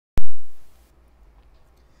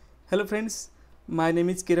Hello friends, my name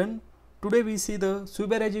is Kiran. Today we see the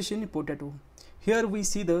Suberization in potato. Here we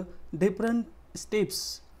see the different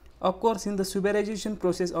steps occurs in the Suberization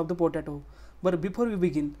process of the potato. But before we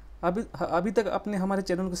begin, अभी तक आपने हमारे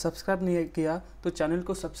channel को subscribe नहीं किया तो channel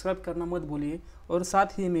को subscribe करना मत भूलिए और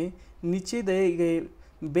साथ ही में नीचे दिए गए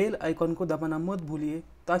बेल आइकॉन को दबाना मत भूलिए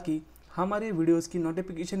ताकि हमारे वीडियोस की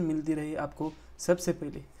नोटिफिकेशन मिलती रहे आपको सबसे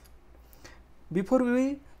पहले। Before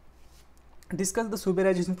we discuss the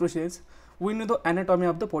सुबेराइजेशन process we know the anatomy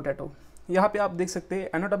of the potato. यहाँ पे आप देख सकते हैं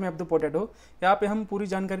एनाटॉमी ऑफ द पोटैटो। यहाँ पे हम पूरी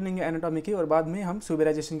जानकारी लेंगे एनाटॉमी की और बाद में हम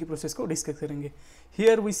सुबेराइजेशन की प्रोसेस को डिस्कस करेंगे।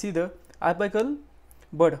 Here we see the apical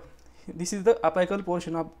bud, this is the apical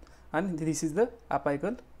portion of and this is the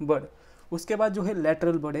apical बड। उसके बाद जो है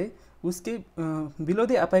लैटरल बड है, उसके below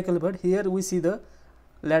the apical bud here we see the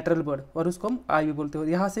lateral बड और उसको हम आई भी बोलते हैं।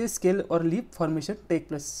 यहाँ से स्केल और लीफ फॉर्मेशन टेक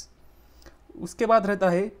प्लेस। उसके बाद रहता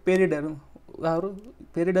है पेरिडर्म और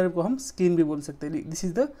पेरिडर्म को हम स्किन भी बोल सकते हैं। This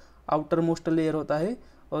is the outer most layer होता है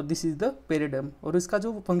और दिस इज द पेरिडर्म और इसका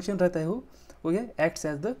जो फंक्शन रहता है वो है acts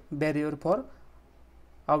as the barrier for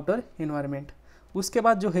outer environment. उसके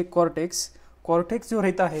बाद जो है कॉर्टेक्स, कॉर्टेक्स जो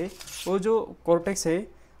रहता है वो जो कॉर्टेक्स है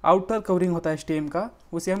आउटर कवरिंग होता है स्टेम का,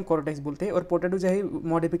 उसे हम कॉर्टेक्स बोलते हैं और पोटैटो जो है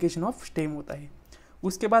मॉडिफिकेशन ऑफ स्टेम होता है।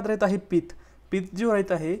 उसके बाद रहता है पिथ। पिथ जो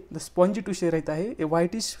रहता है द स्पॉन्जी टिश्यू रहता है, ए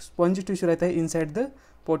वाइटिश स्पॉन्जी टिश्यू रहता है इनसाइड द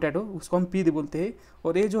पोटैटो, उसको हम पिथ बोलते हैं।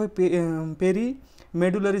 और ये जो है पेरी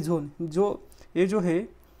मेडुलरी जोन, जो ये जो है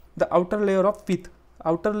the outer layer of pith,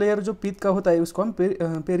 outer layer जो पिथ का होता है उसको हम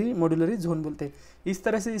पेरी मोडुलरी जोन बोलते हैं। इस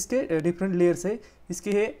तरह से इसके डिफरेंट लेयर्स है,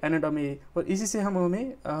 इसकी है एनाटॉमी है और इसी से हम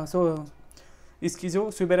हमें इसकी जो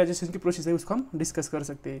सुबेराइजेशन की प्रोसेस है उसको हम डिस्कस कर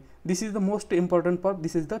सकते हैं। This is the most important part,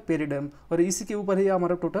 this is the periderm और इसी के ऊपर ही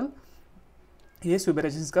हमारा टोटल ये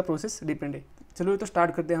सुबेराइजेशन का प्रोसेस डिपेंड है। चलो ये तो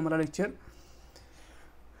स्टार्ट करते हैं हमारा लेक्चर।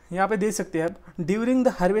 यहाँ पे देख सकते हैं आप, during the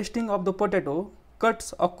harvesting of the potato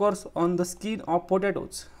cuts occurs on the skin of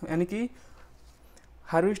potatoes, यानी कि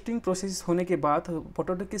हार्वेस्टिंग प्रोसेस होने के बाद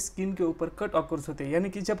पोटैटो की स्किन के ऊपर कट ऑकर्स होते हैं। यानी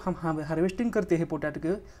कि जब हम हार्वेस्टिंग करते हैं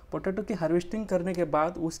पोटैटो की हार्वेस्टिंग करने के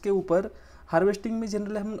बाद उसके ऊपर हार्वेस्टिंग में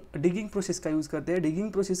जनरली हम डिगिंग प्रोसेस का यूज़ करते हैं।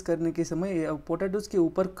 डिगिंग प्रोसेस करने के समय पोटैटोज के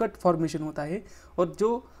ऊपर कट फॉर्मेशन होता है और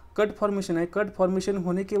जो कट फॉर्मेशन है, कट फॉर्मेशन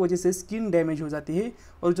होने की वजह से स्किन डैमेज हो जाती है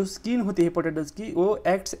और जो स्किन होती है पोटैटोज की वो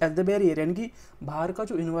एक्ट्स एज द बैरियर, यानी कि बाहर का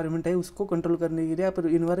जो इन्वायरमेंट है उसको कंट्रोल करने के लिए या फिर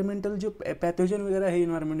इन्वायरमेंटल जो पैथोजन वगैरह है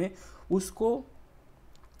इन्वायरमेंट में उसको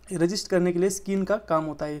रजिस्ट करने के लिए स्किन का काम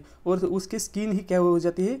होता है और उसके स्किन ही क्या हो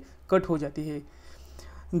जाती है, कट हो जाती है।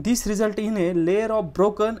 This result in a layer of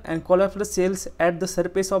broken and कोलाप्स्ड sales at the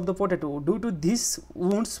surface of the potato. Due to this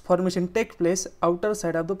wounds formation take place outer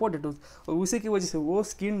side of the potato. और उसी की वजह से वो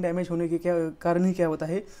स्किन डैमेज होने के कारण ही क्या होता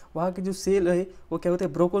है, वहाँ के जो सेल है वो क्या होते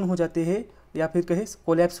हैं, ब्रोकन हो जाते हैं या फिर कहे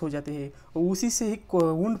कोलैप्स हो जाते हैं और उसी से ही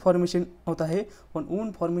वुंड फॉर्मेशन होता है और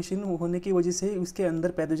वुंड फॉर्मेशन होने की वजह से उसके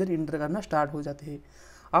अंदर पैथोजन इंटर करना स्टार्ट हो जाते हैं।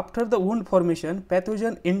 After the wound formation,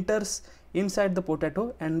 pathogen enters inside the potato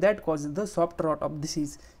and that causes the soft rot of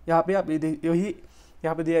disease। यहाँ पे आप यही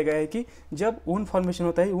यहाँ पे दिया गया है कि जब wound formation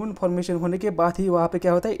होता है, wound formation होने के बाद ही वहाँ पे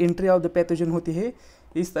क्या होता है, एंट्री ऑफ द पैथोजन होती है।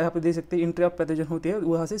 इस तरह पे देख सकते हैं एंट्री ऑफ पैथोजन होती है,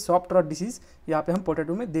 वहाँ से सॉफ्ट रॉट डिसीज यहाँ पे हम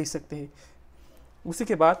पोटैटो में देख सकते हैं। उसी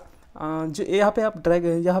के बाद जो यहाँ पे आप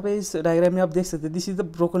यहाँ पे इस डायग्राम में आप देख सकते हैं, this is the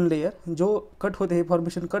broken layer जो कट होते हैं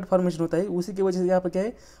फॉर्मेशन, कट फॉर्मेशन होता है। उसी की वजह से यहाँ पे क्या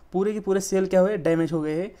है, पूरे के पूरे सेल क्या हुए, डैमेज हो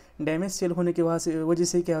गए हैं। डैमेज सेल होने की वजह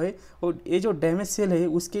से क्या है, और ये जो डैमेज सेल है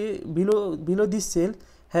उसके below this cell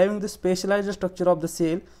having the specialised structure of the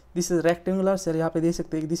cell, this is rectangular cell. यहाँ पे देख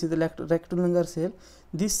सकते हैं this is the rectangular cell,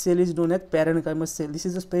 this cell is known as पैरेन्काइमस cell, this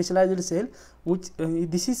is the specialised cell which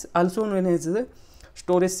this is also known as the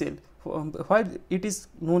storage cell. Why it is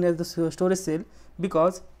known as the storage cell?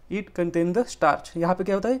 Because it contain the starch। यहाँ पे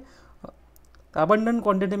क्या होता है, abundant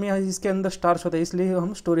quantity में इसके अंदर starch होता है, इसलिए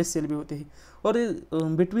हम स्टोरेज सेल भी होते हैं। और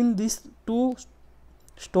between this to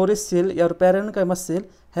storage cell या पैरेन्काइमस cell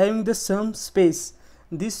having the some space,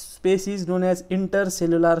 this space is known as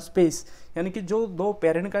intercellular space. यानी कि जो दो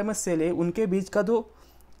पैरेन्काइमस सेल है उनके बीच का जो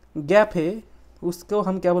गैप है उसको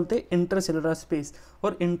हम क्या बोलते हैं, इंटरसेलुलर स्पेस।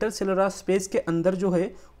 और इंटरसेलुलर स्पेस के अंदर जो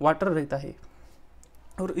है वाटर रहता है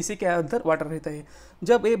और इसी के अंदर वाटर रहता है।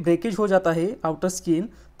 जब ये ब्रेकेज हो जाता है आउटर स्किन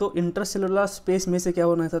तो इंटरसेलुलर स्पेस में से क्या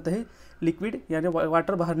होना चाहता है, लिक्विड यानी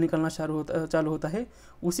वाटर बाहर निकलना चालू होता है।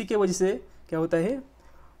 उसी के वजह से क्या होता है,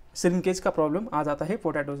 श्रिंकेज का प्रॉब्लम आ जाता है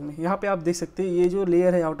पोटैटोज में। यहाँ पे आप देख सकते हैं ये जो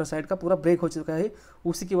लेयर है आउटर साइड का पूरा ब्रेक हो चुका है,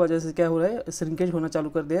 उसी की वजह से क्या हो रहा है, श्रिंकेज होना चालू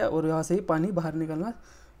कर दिया और यहाँ से ही पानी बाहर निकलना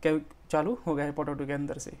क्या चालू हो गया है पोटैटो के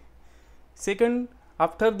अंदर से। Second,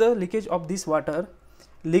 after the leakage of this water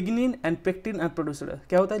lignin and pectin are produced.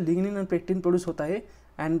 क्या होता है, लिग्निन एंड पेक्टिन प्रोड्यूस होता है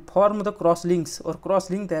and form the cross links, और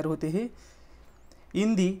क्रॉस लिंक तैयार होते हैं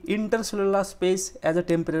इन दी intercellular space as a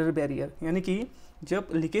temporary barrier. यानी कि जब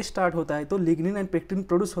लीकेज स्टार्ट होता है तो लिग्निन एंड पेक्टिन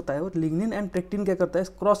प्रोड्यूस होता है, और लिग्निन एंड पेक्टिन क्या करता है,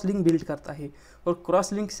 क्रॉस लिंक बिल्ड करता है, और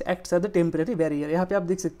cross link acts as the temporary barrier. यहाँ पे आप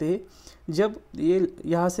देख सकते हैं जब ये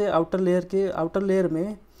यहाँ से आउटर लेयर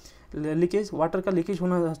में लीकेज, वाटर का लीकेज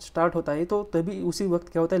होना स्टार्ट होता है, तो तभी उसी वक्त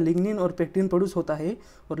क्या होता है, लिग्निन और पेक्टिन प्रोड्यूस होता है,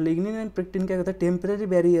 और लिग्निन एंड पेक्टिन क्या करता है, टेम्परेरी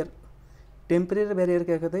बैरियर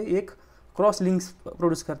क्या कहते हैं, एक क्रॉस लिंक्स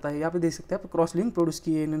प्रोड्यूस करता है। यहाँ पे देख सकते हैं आप क्रॉस लिंक प्रोड्यूस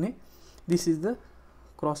किए इन्होंने, this is the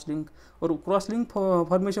cross link, और क्रॉस लिंक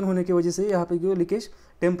फॉर्मेशन होने की वजह से यहाँ पे जो लीकेज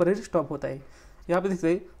टेम्परेरी स्टॉप होता है। यहाँ पे देखते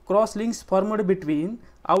हैं cross links formed between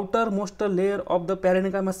outer most layer of the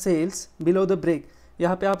पैरेन्काइमस sales below the break.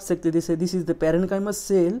 यहाँ पे आप सकते हैं this is the पैरेन्काइमस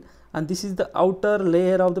cell and this is the outer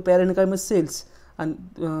layer of the पैरेन्काइमस sales and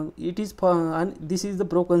it is and this is the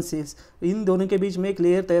broken sales. इन दोनों के बीच में एक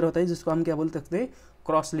layer तैयार होता है जिसको हम क्या बोल सकते हैं,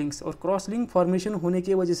 क्रॉस लिंक्स। और क्रॉस लिंक फॉर्मेशन होने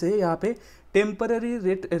की वजह से यहाँ पे टेम्पररी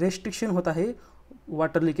रेस्ट्रिक्शन होता है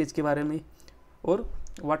वाटर लीकेज के बारे में, और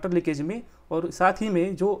वाटर लीकेज में, और साथ ही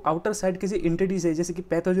में जो आउटर साइड के जो इंटिटीज है जैसे कि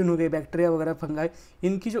पैथोजन हो गए, बैक्टीरिया वगैरह, फंगाई,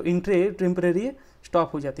 इनकी जो एंट्री है टेम्पररी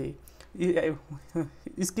स्टॉप हो जाती है।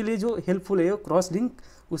 इसके लिए जो हेल्पफुल है क्रॉस लिंक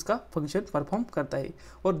उसका फंक्शन परफॉर्म करता है।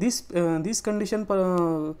 और दिस कंडीशन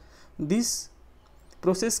पर दिस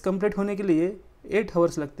प्रोसेस कंप्लीट होने के लिए 8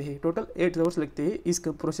 आवर्स लगते हैं, टोटल 8 आवर्स लगते हैं इस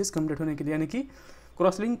प्रोसेस कंप्लीट होने के लिए। यानी कि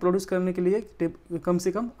क्रॉस लिंक प्रोड्यूस करने के लिए कम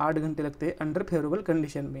से कम 8 घंटे लगते हैं अंडर फेवरेबल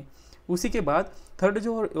कंडीशन में। उसी के बाद थर्ड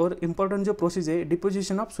जो और इम्पोर्टेंट जो प्रोसेस है,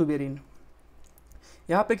 डिपोजिशन ऑफ सुबेरिन।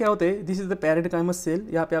 यहाँ पे क्या होता है, दिस इज द पैरेन्काइमस सेल,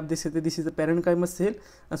 यहाँ पे आप देख सकते हैं this is the पैरेन्काइमस cell.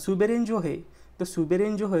 Suberin जो है, तो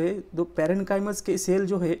सुबेरिन जो है तो पैरेन्काइमस के सेल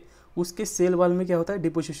जो है उसके सेल वाल में क्या होता है,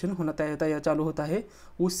 डिपोजिशन होना तय चालू होता है,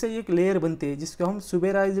 उससे एक लेयर बनती है जिसको हम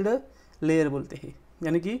सुबेराइज्ड लेयर बोलते हैं।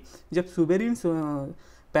 यानी कि जब सुबेरिन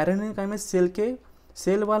पैरेन्काइमस सेल के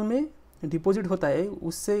सेल वाल में डिपॉजिट होता है,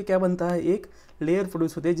 उससे क्या बनता है, एक लेयर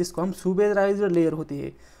प्रोड्यूस होती है जिसको हम सुबेराइज्ड लेयर होती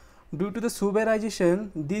है। Due to the सुबेराइजेशन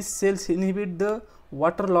this sales inhibit the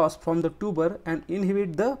water loss from the tuber and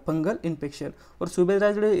inhibit the fungal infection. और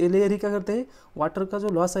सुबेराइज्ड लेयर ही क्या करते हैं, वाटर का जो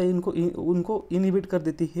लॉस है उनको इनहिबिट कर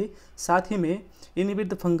देती है, साथ ही में इनहिबिट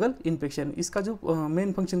द फंगल इन्फेक्शन। इसका जो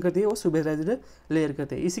मेन फंक्शन करती है वो सुबेराइज्ड लेयर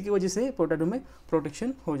करते हैं। इसी की वजह से पोटैटो में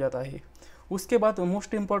प्रोटेक्शन हो जाता है। उसके बाद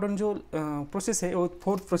मोस्ट इंपॉर्टेंट जो प्रोसेस है वो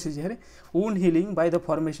फोर्थ प्रोसेस है, wound healing by the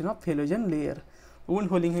formation of phellogen layer.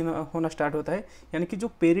 Wound healing होना स्टार्ट होता है, यानी कि जो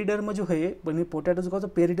पेरिडर्म जो है, पोटैटोज का जो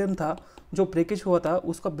पेरिडर्म था, जो ब्रेकेज हुआ था,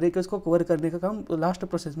 उसका ब्रेकेज को कवर करने का काम लास्ट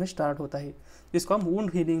प्रोसेस में स्टार्ट होता है, जिसको हम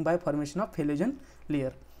wound healing bye formation of phellogen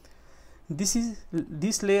layer.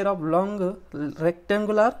 This layer of long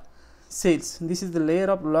rectangular cells, this is the layer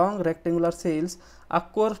of long rectangular cells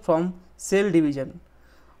occur from cell division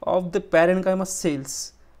of the parenchyma cells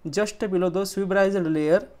just below the suberized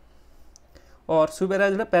layer or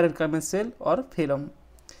suberized parenchyma cell or phylum.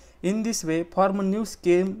 In this way form a new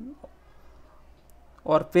scheme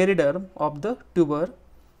or periderm of the tuber.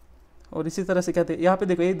 और इसी तरह से कहते हैं, यहाँ पे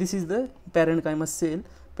देखो ये this is the पैरेन्काइमस cell,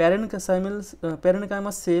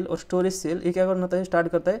 पैरेन्काइमस cell और स्टोरेज सेल, ये क्या करना होता है, स्टार्ट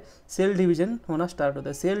करता है सेल डिवीजन होना स्टार्ट होता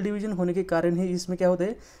है। सेल डिवीजन होने के कारण ही इसमें क्या होता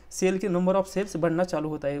है, सेल के नंबर ऑफ सेल्स बढ़ना चालू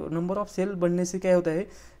होता है, और नंबर ऑफ सेल बढ़ने से क्या होता है,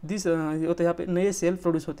 दिस होता है यहाँ पे नए सेल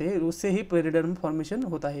प्रोड्यूस होते हैं, उससे ही पेरिडर्म फॉर्मेशन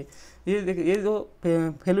होता है। ये देखिए ये जो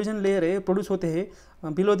फेलोजन लेयर है प्रोड्यूस होते हैं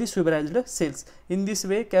below the सुबेराइज्ड sales. In this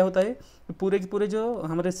way क्या होता है, पूरे के पूरे जो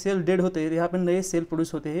हमारे सेल डेड होते हैं, यहाँ पे नए सेल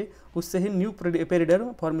प्रोड्यूस होते हैं, उससे ही न्यू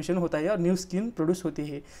पेरिडर्म फॉर्मेशन होता है और न्यू स्किन प्रोड्यूस होती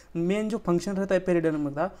है। मेन जो फंक्शन रहता है पेरिडर्म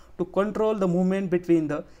का, to control the movement between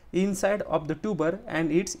the inside of the tuber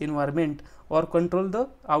and it's environment और control the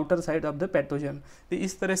outer side of the pathogen. तो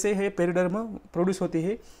इस तरह से है पेरिडर्म प्रोड्यूस होती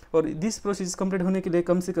है। और दिस प्रोसेस कंप्लीट होने के लिए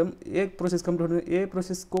कम से कम एक प्रोसेस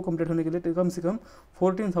को कंप्लीट होने के लिए कम से कम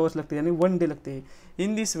 14 आवर्स लगते हैं, यानी 1 डे लगते हैं।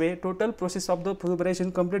 In this way total process of the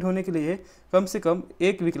सुबेराइजेशन complete होने के लिए कम से कम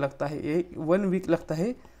 1 वीक लगता है, 1 वीक लगता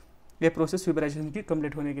है ये प्रोसेस सुबेराइजेशन की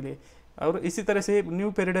कंप्लीट होने के लिए। और इसी तरह से न्यू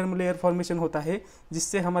पेरिडर्म लेयर फॉर्मेशन होता है,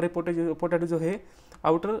 जिससे हमारे पोटैटो जो है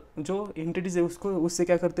आउटर जो एंटिटीज है उससे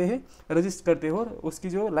क्या करते हैं, रजिस्ट करते हैं, और उसकी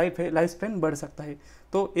जो लाइफ स्पैन बढ़ सकता है।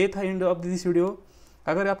 तो ये था एंड ऑफ दिस वीडियो।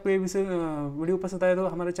 अगर आपको ये वीडियो पसंद आया तो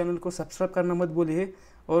हमारे चैनल को सब्सक्राइब करना मत भूलिए।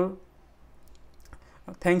 और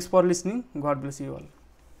thanks for listening, God bless you all.